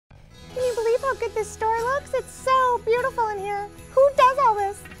how good this store looks. It's so beautiful in here. Who does all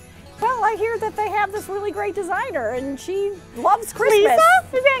this? Well, I hear that they have this really great designer and she loves Christmas.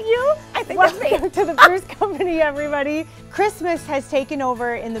 Lisa, is that you? I think that's me. Welcome to the Bruce Company, everybody. Christmas has taken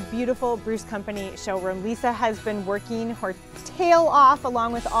over in the beautiful Bruce Company showroom. Lisa has been working her tail off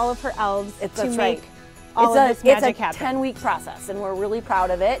along with all of her elves to make all of this magic happen. It's a 10-week process and we're really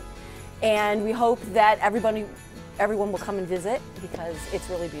proud of it. And we hope that everyone will come and visit because it's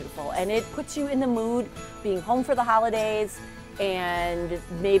really beautiful. And it puts you in the mood being home for the holidays and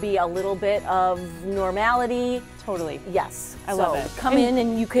maybe a little bit of normality. Totally. Yes. I love it. Come in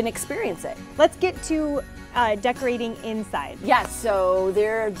and you can experience it. Let's get to decorating inside. Yes, so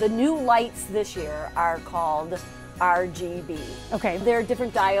the new lights this year are called RGB. Okay. There are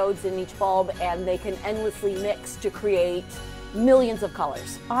different diodes in each bulb and they can endlessly mix to create millions of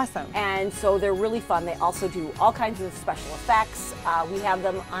colors. Awesome. And so they're really fun. They also do all kinds of special effects. We have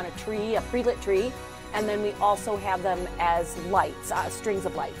them on a tree, a pre-lit tree, and then we also have them as lights, strings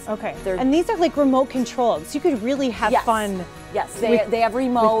of lights. Okay. And these are like remote controlled, so you could really have fun. Yes, they have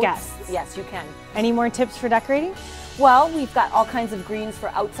remotes. With guests. Yes, you can. Any more tips for decorating? Well, we've got all kinds of greens for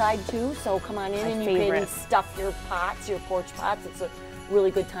outside too, so come on in and you can stuff your pots, your porch pots. It's a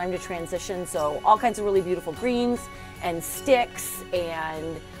really good time to transition. So all kinds of really beautiful greens and sticks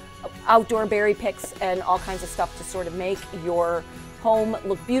and outdoor berry picks and all kinds of stuff to sort of make your home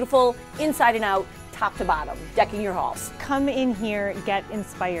look beautiful inside and out, top to bottom, decking your halls. Come in here, get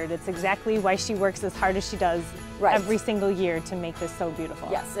inspired. It's exactly why she works as hard as she does every single year to make this so beautiful.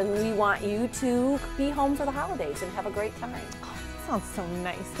 Yes, and we want you to be home for the holidays and have a great time. Oh, that sounds so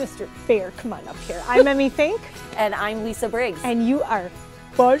nice. Mr. Bear, come on up here. I'm Emmy Fink. And I'm Lisa Briggs. And you are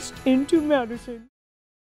Buzzed into Madison.